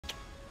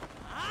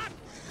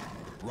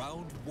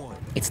Round one.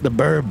 It's the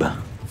burb.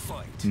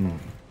 Fight.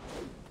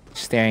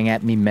 Staring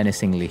at me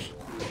menacingly.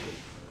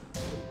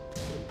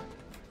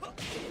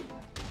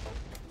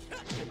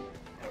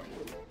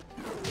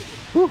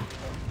 Whew.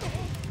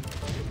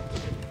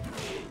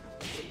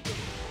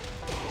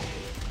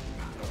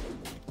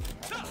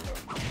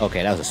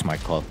 Okay, that was a smart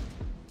call.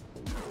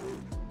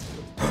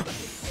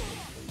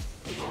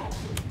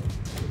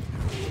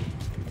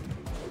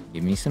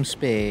 Give me some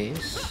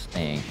space.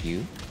 Thank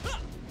you.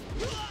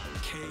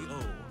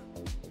 KO.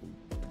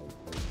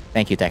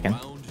 Thank you, Tekken.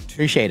 Round two.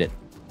 Appreciate it.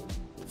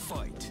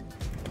 Fight.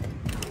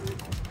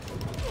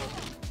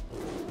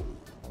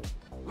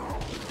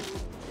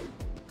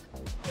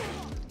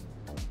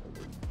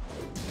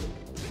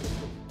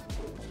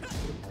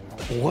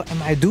 What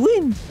am I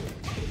doing?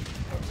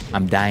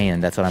 I'm dying.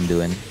 That's what I'm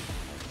doing.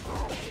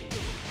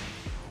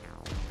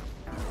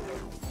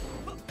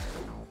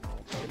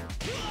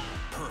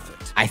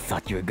 Perfect. I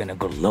thought you were gonna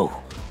go low.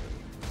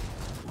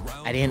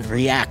 Round I didn't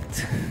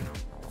react.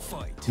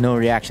 fight.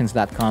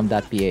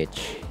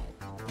 Noreactions.com.ph.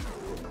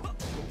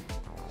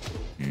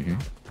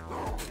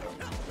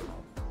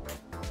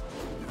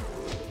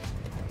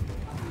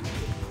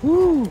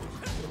 Woo!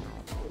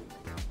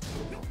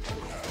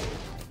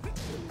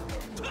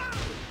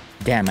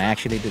 Damn, I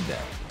actually did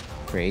that.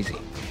 Crazy.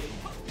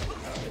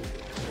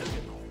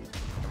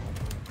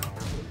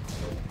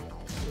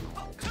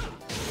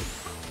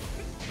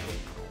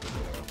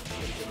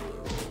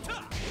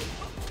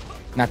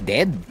 Not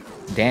dead?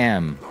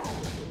 Damn.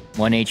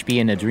 1 HP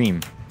in a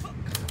dream.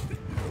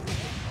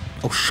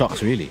 Oh,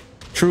 shucks, really?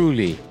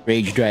 Truly,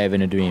 Rage Drive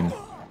in a dream.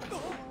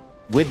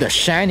 With the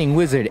Shining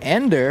Wizard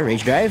Ender,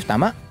 Rage Drive,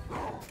 tama?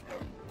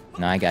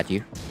 No, I got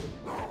you.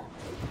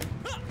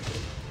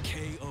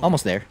 KO.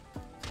 Almost there.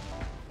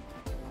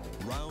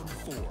 Round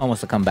four.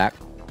 Almost a comeback.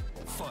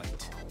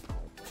 Fight.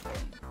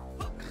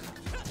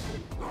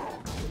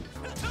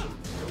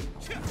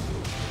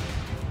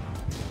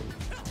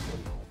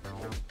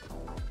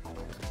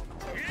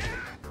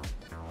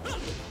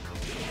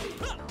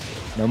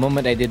 The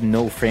moment I did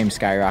no frame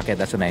skyrocket,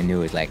 that's when I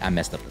knew it. Like, I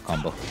messed up the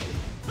combo.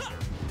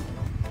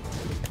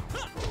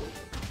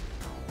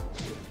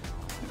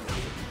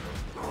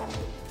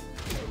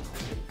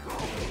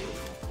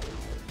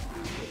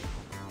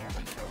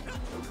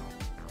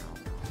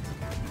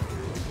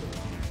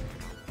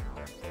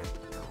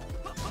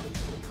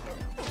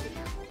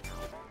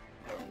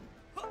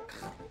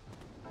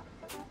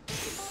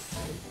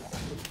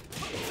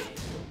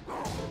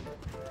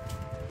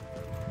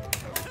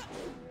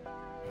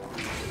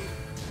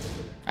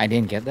 I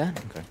didn't get that?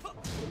 Okay.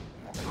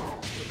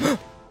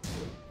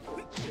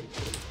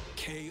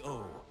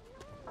 KO.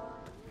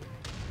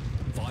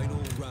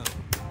 Final round.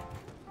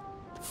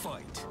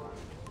 Fight.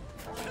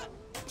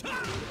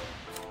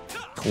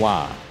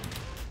 Wow.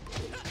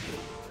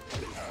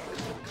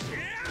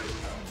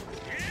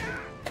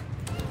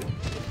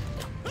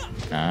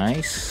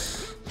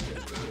 Nice.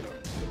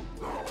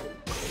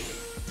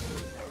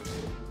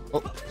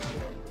 Oh.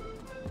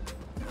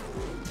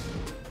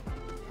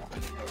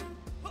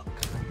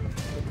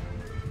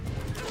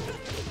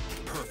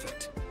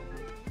 Perfect.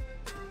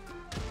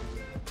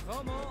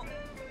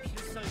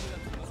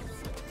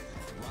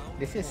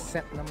 This is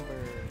set number...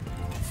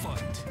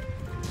 Fight.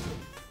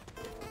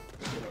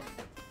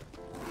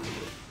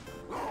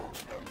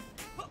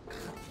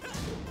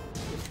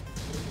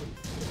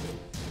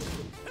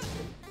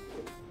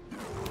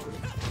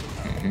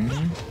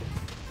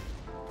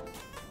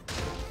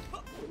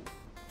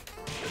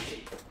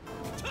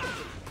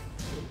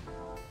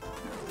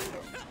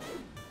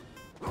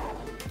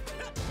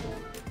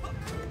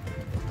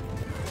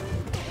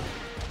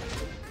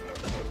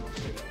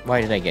 Why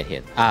did I get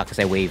hit? Ah, because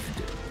I wave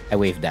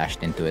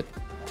dashed into it.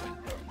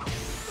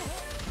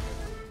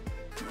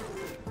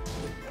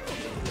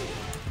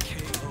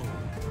 KO.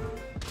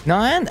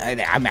 No, and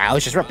I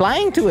was just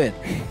replying to it.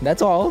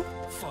 That's all.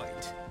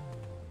 Fight.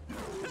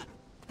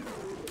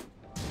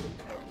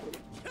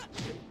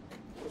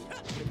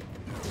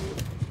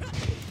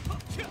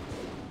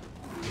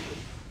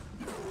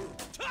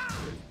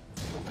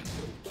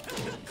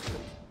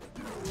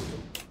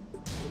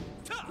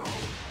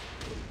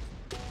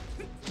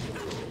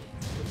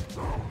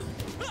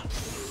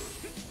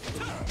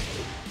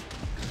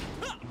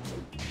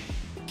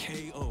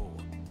 KO.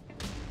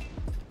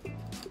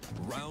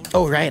 Round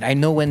Oh, right. I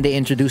know when they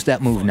introduced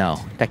that move now.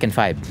 Tekken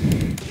 5.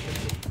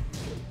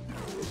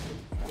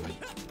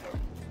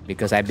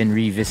 Because I've been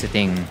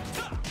revisiting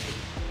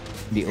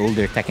the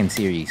older Tekken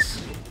series.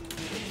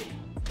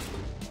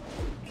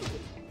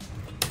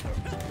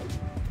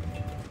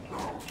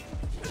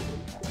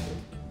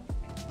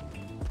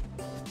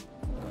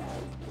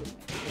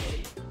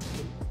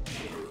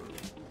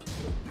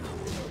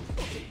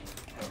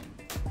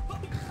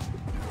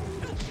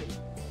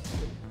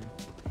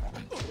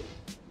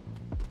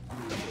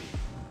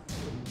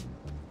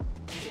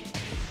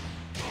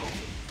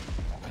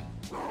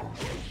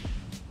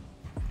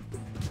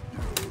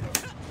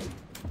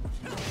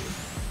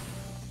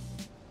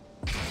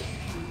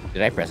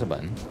 Did I press a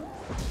button?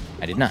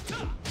 I did not.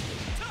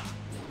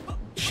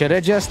 Should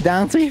have just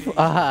down 3. Should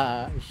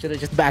have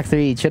just back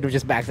 3. Should have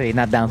just back 3,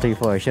 not down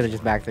 3-4. Should have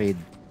just back 3.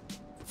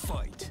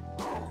 Fight.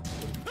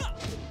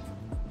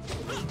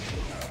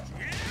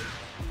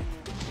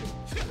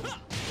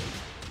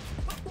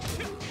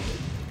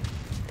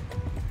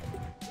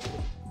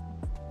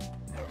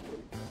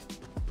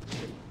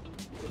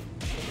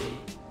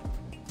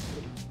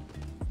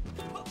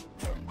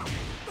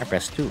 I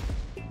pressed 2.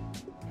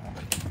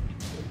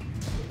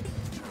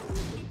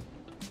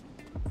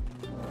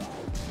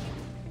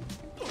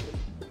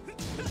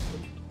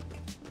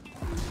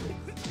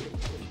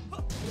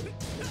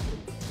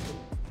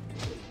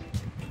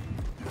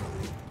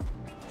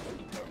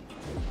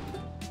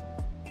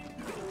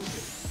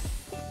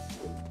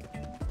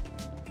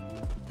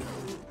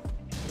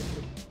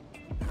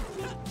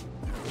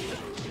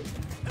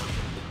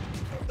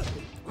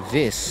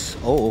 This.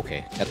 Oh,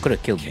 okay. That could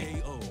have killed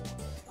me. KO.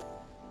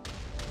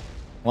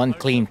 One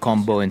clean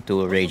combo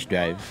into a rage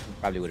drive.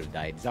 Probably would have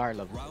died. Zar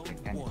love Round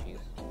kind of 1. cute.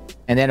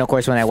 And then, of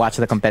course, when I watch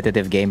the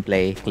competitive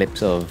gameplay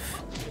clips of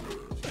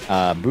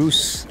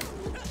Bruce,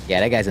 yeah,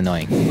 that guy's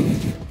annoying.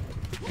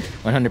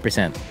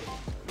 100%.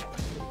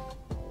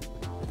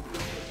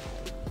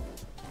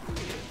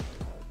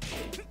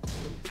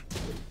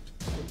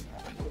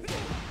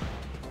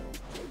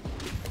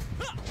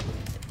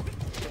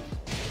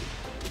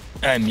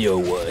 I'm your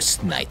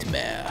worst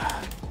nightmare.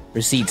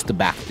 Proceeds to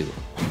back to.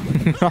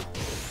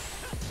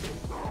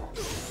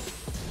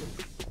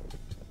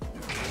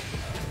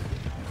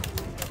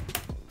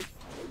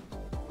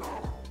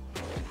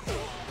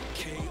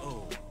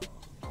 KO.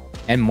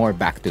 And more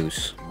back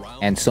twos.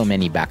 And so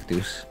many back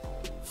twos.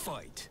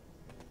 Fight.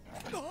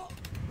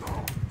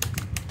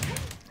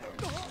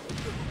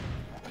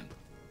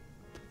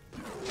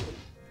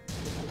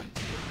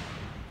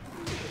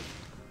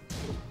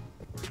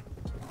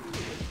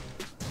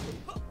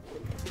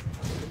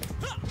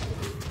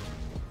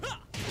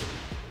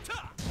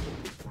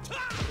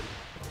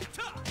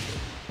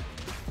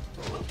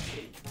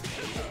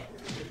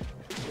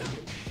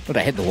 Would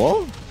I hit the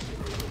wall?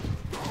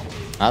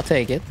 I'll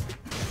take it.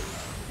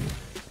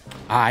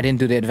 Ah, I didn't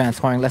do the advanced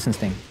scoring lessons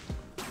thing.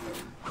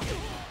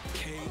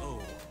 KO.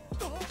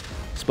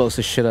 Supposed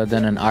to should have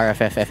done an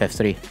RFF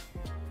FF3.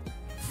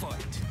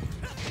 Fight.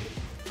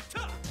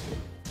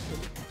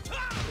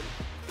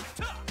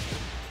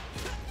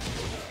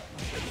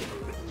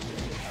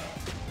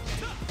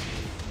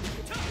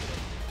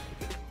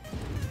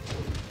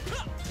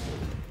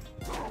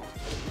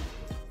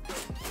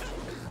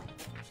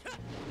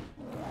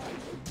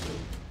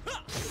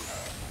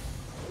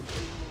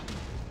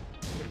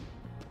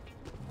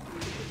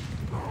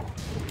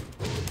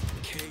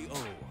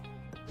 KO.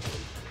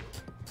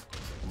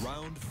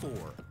 Round 4.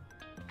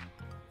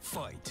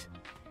 Fight.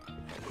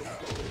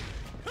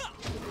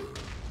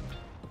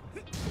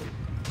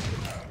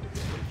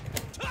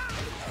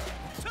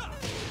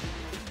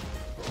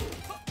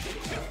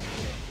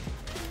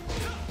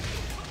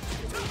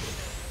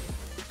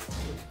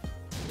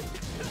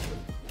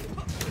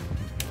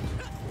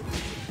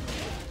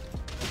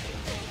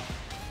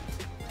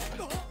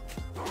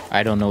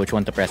 I don't know which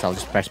one to press. I'll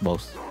just press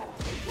both.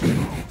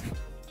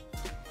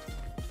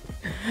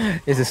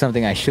 This is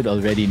something I should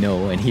already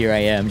know, and here I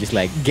am just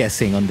like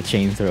guessing on the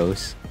chain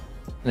throws.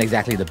 Not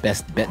exactly the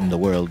best bet in the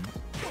world.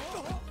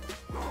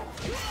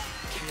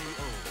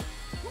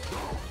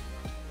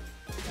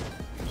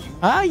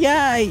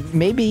 Yeah,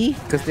 maybe.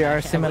 Because there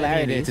are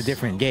similarities. It's a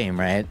different game,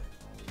 right?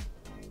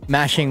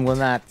 Mashing will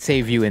not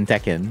save you in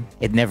Tekken.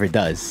 It never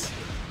does.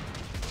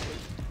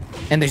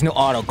 And there's no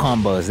auto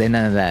combos. There's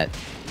none of that.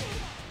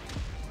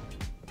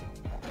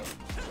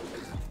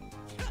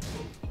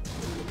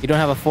 You don't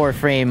have a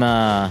 4-frame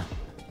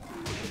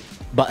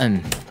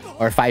button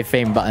or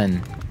 5-frame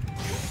button.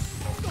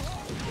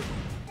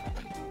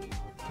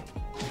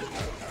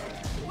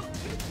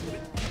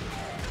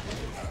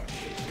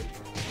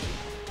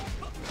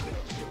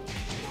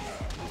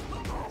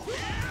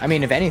 I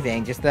mean, if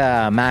anything, just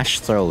mash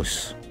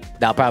throws.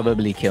 That'll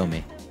probably kill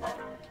me.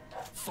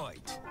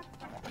 Fight.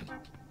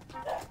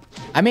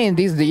 I mean,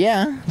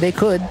 yeah, they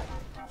could.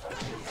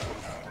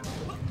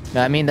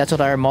 I mean, that's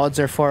what our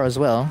mods are for as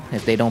well,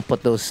 if they don't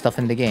put those stuff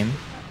in the game.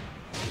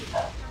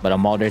 But a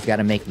modder's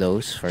gotta make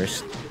those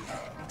first.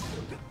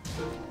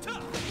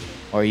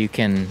 Or you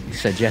can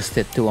suggest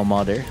it to a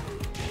modder.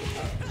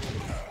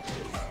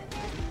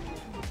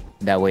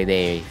 That way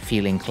they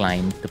feel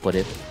inclined to put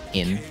it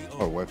in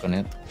or work on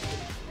it.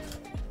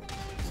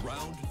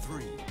 Round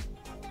 3.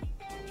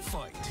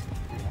 Fight.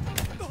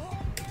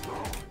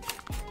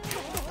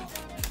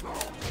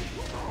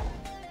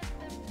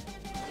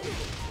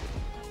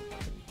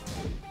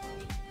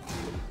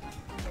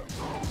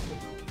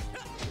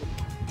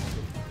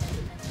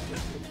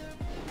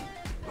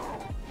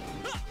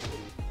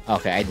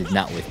 Okay, I did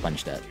not whiff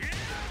punch that.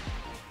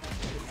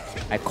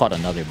 I caught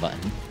another button.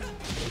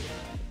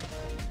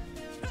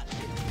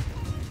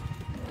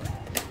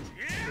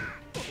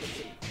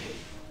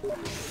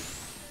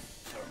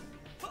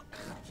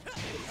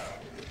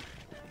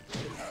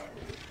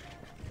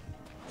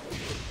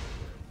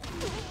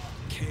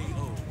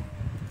 KO.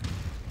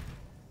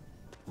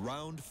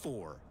 Round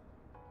 4.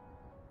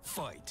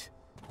 Fight.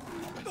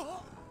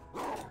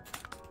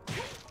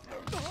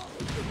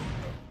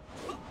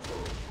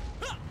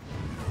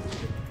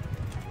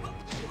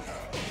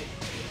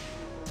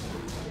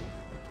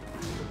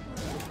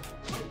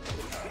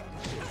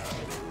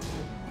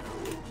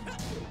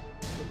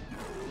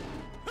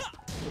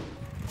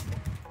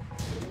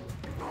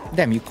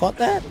 Damn, you caught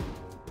that?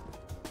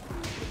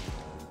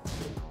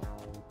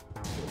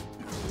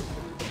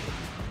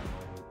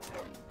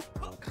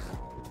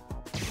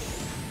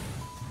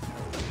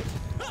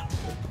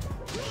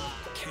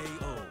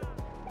 KO.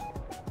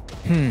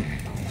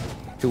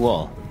 To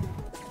all.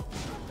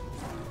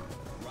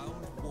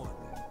 Round 1.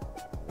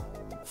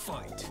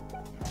 Fight.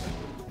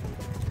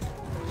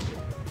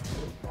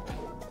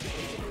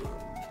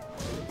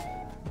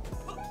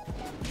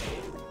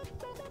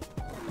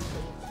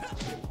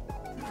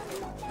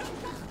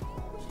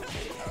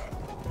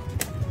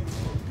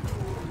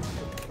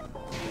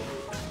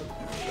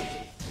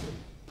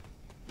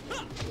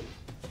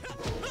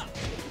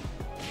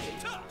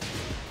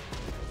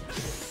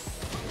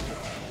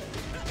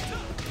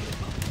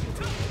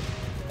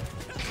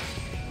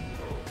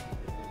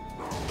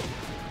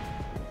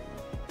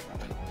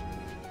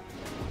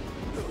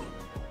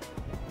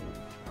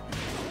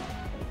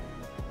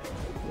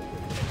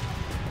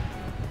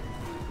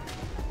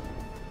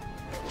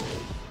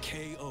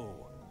 KO.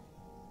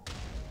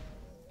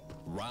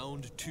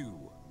 Round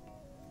 2.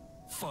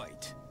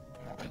 Fight.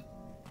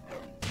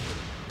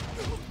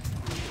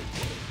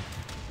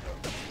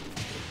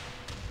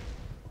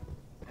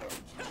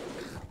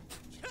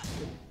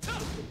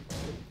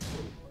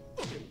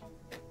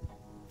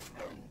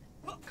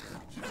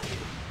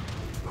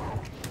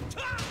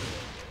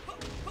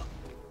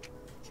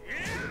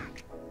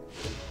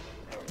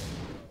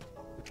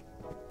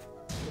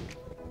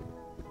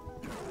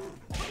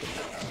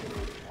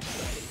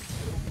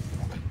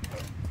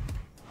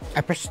 I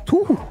pressed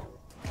 2.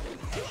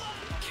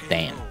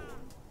 Damn.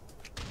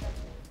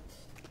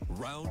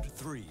 Round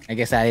 3. I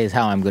guess that is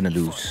how I'm gonna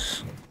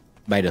lose.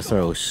 By the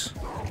throws.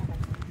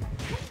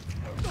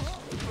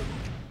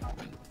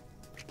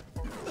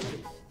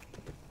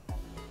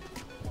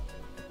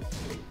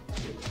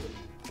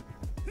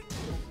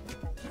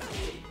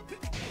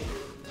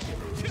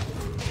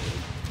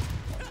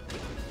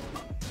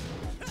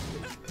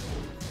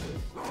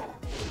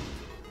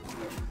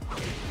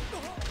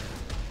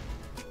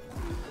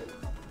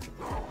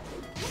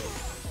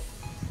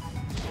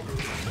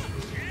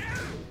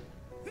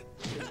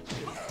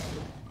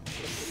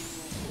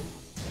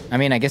 I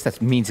mean, I guess that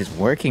means it's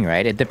working,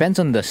 right? It depends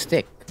on the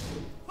stick.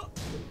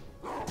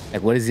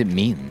 Like, what does it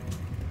mean?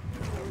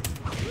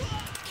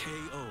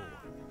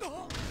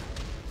 KO.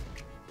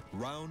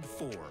 Round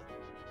 4.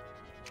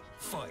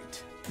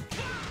 Fight.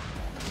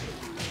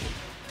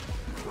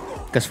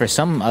 Because for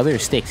some other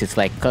sticks, it's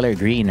like color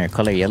green or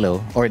color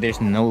yellow. Or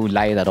there's no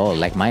light at all.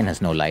 Like mine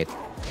has no light.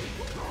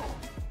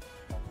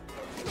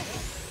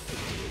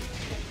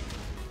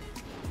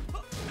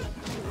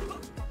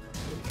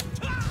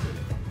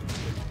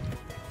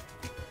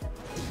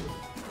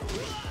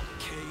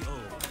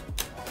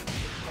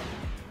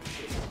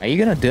 Are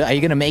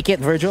you gonna make it,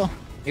 Vergil?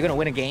 You're gonna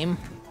win a game?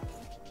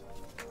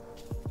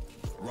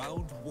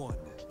 Round 1.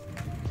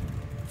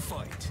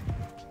 Fight.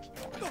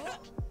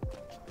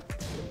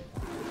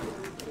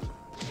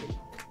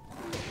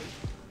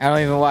 I don't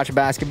even watch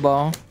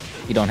basketball.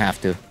 You don't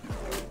have to.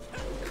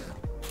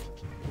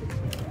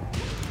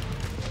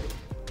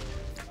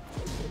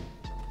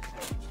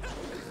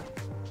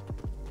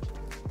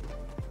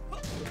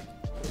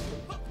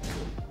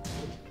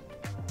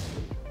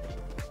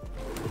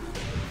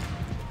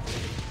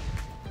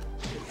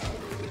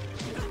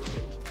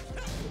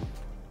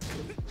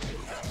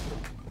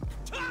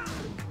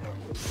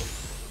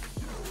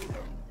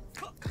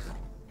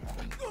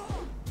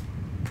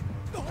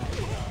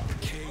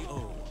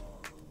 KO.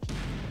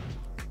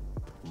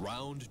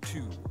 Round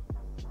 2.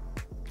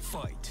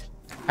 Fight.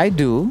 I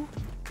do.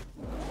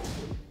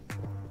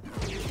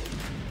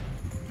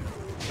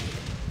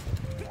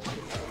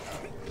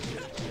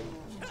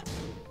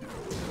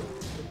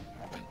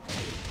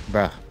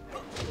 Bruh.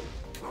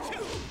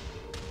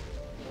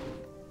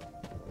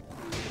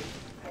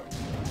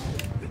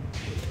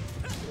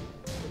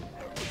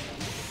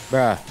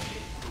 Bruh.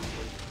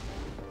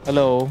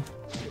 Hello.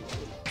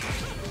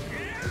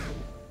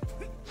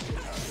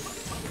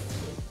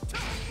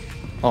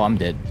 Oh, I'm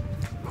dead.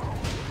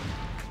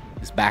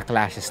 This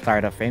backlash's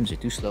startup frames are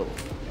too slow.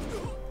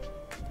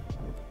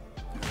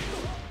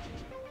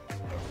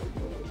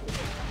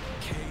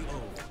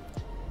 KO.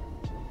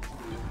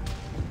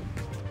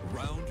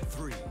 Round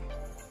 3.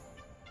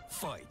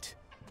 Fight.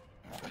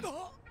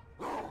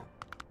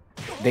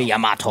 The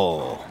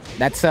Yamato.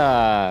 That's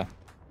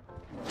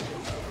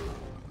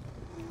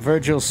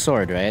Vergil's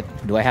sword, right?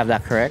 Do I have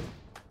that correct?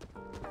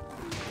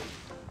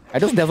 Are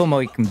those Devil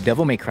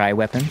May Cry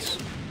weapons?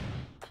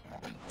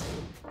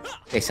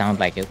 They sound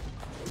like it.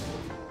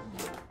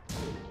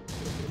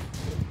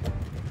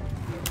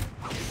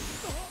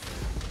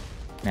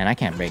 Man, I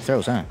can't break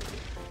throws, huh?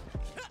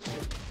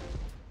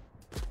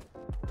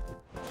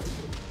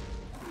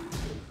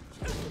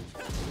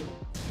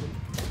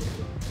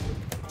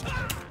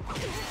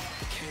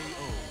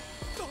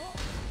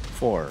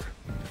 4.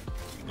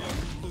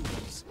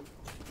 Lose.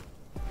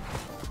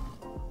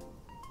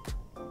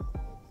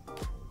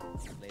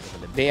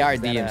 They are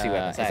DMC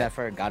weapons. Is that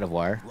for God of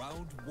War?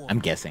 Round 1. I'm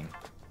guessing.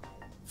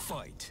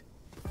 Fight.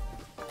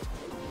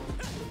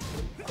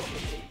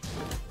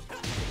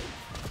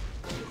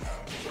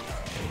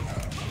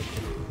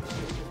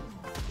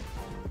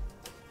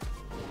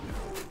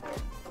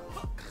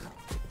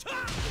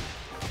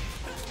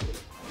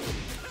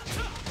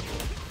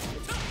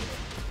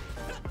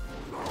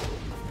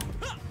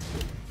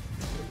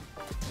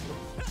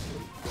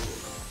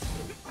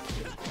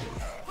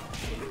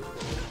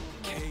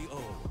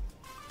 KO.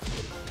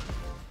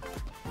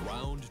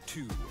 Round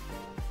 2.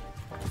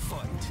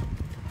 Fight.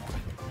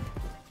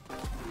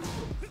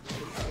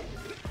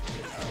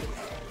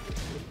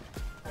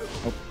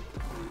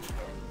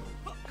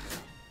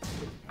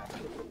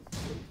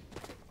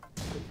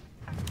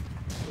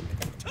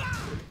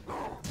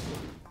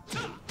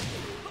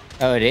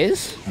 Oh, it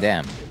is?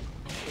 Damn. KO.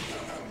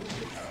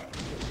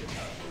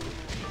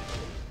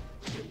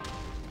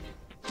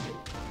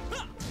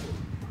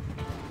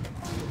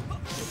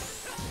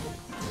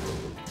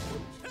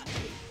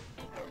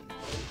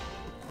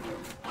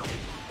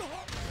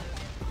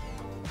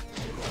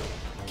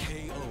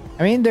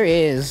 I mean, there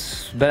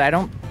is, but I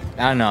don't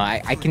know.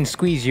 I can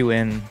squeeze you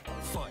in.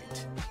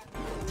 Fight.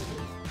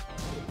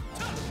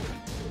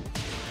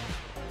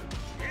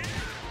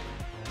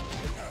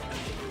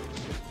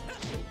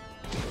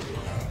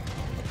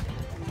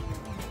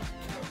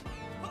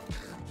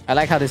 I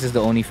like how this is the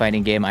only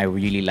fighting game I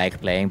really like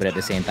playing, but at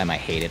the same time, I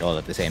hate it all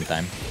at the same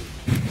time.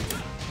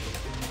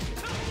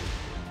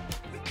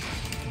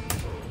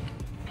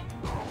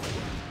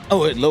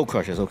 Oh, it low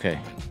crushes, okay.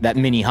 That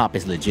mini hop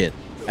is legit.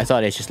 I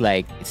thought it's just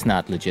like, it's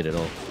not legit at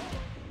all.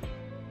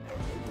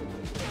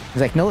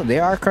 It's like, no,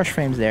 there are crush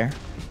frames there.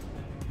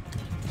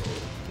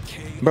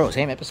 Bro,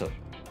 same episode.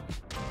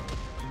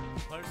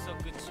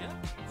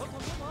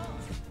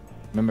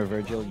 Remember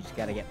Vergil, you just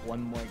gotta get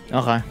one more game.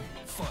 Okay.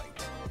 Fight.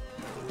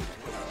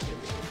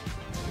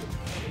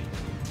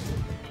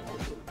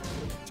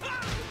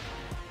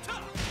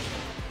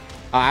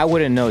 I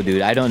wouldn't know,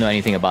 dude. I don't know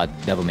anything about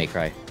Devil May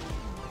Cry.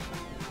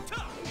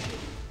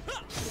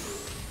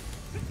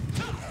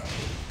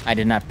 I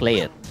did not play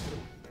it.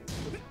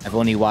 I've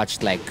only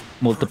watched like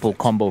multiple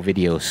combo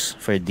videos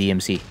for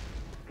DMC.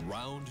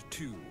 Round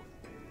 2.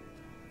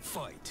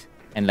 Fight.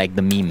 And like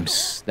the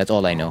memes. That's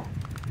all I know.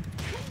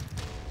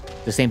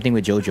 The same thing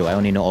with JoJo. I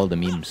only know all the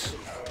memes.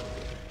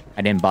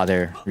 I didn't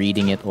bother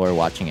reading it or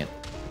watching it.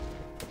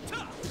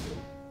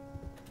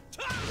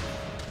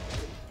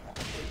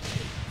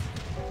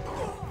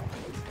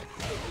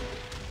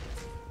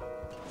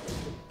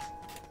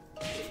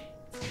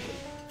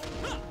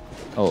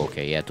 Oh,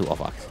 okay. Yeah, 2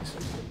 off axis.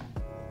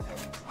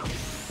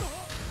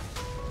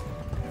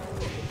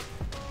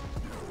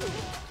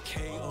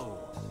 KO.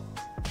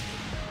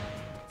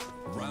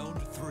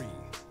 Round 3.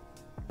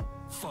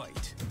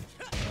 Fight.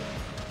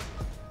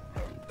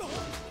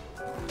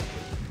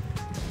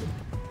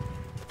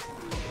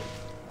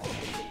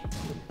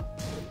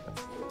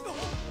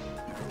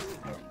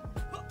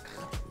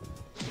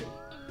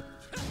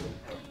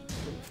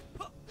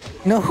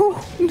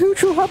 No!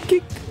 Neutral hop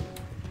kick!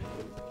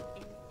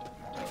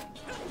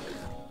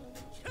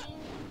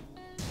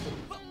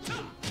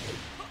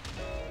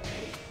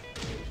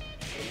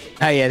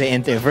 Oh yeah, the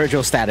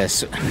Vergil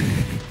status.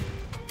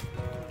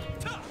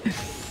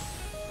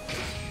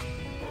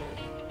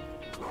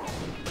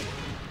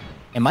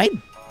 Am I?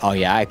 Oh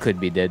yeah, I could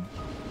be dead.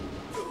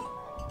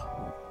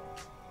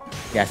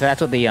 Yeah, so that's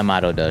what the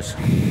Yamato does.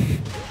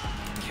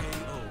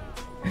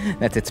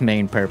 That's its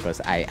main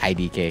purpose.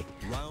 IDK.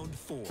 Round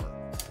 4.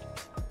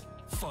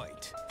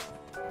 Fight.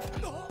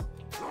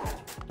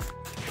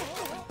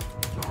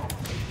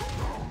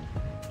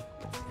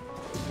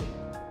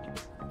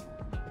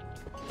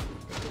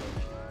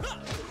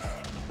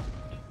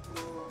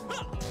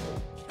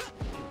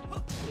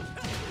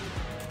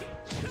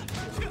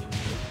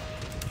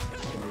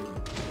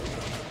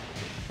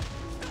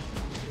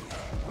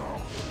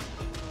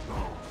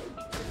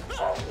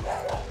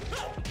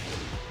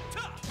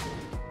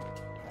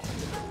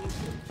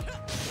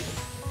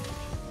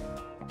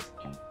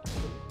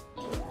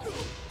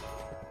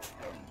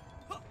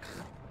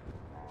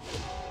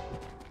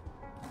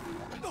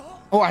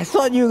 Oh, I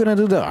thought you were gonna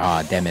do the.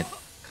 Oh, damn it.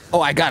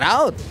 Oh, I got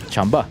out!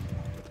 Chamba.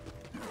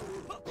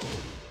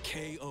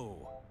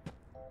 KO.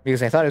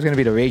 Because I thought it was gonna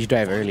be the rage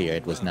drive earlier.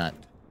 It was not.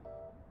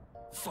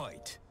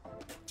 Fight.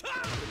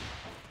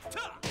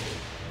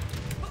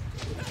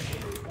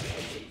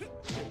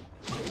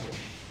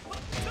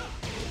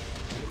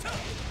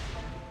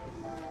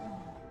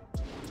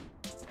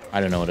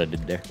 I don't know what I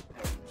did there.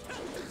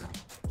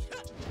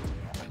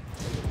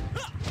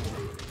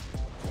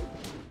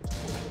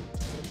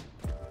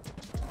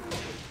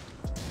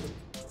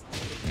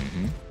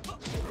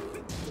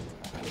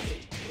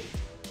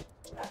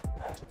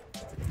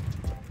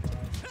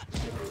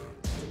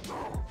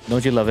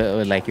 Don't you love it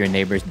when, like, your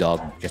neighbor's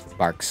dog just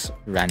barks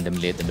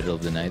randomly at the middle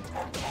of the night?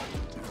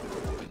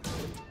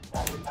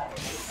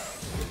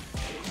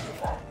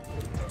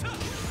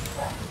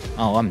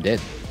 Oh, I'm dead.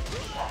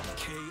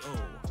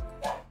 KO.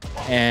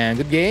 And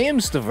good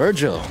games to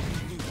Vergil.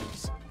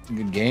 Lose.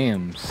 Good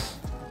games.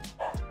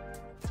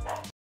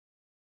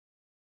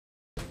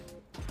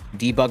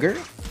 Debugger.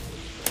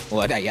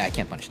 Oh, yeah, I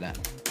can't punch that.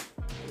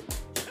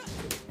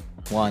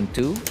 1,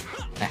 2.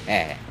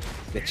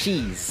 The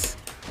cheese.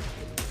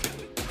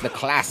 The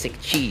classic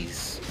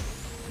cheese.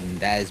 And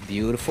that is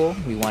beautiful.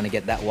 We want to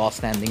get that wall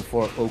standing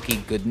for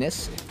Okie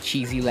goodness.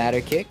 Cheesy ladder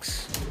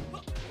kicks.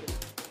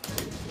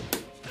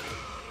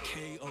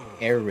 KO.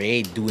 Air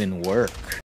raid doing work.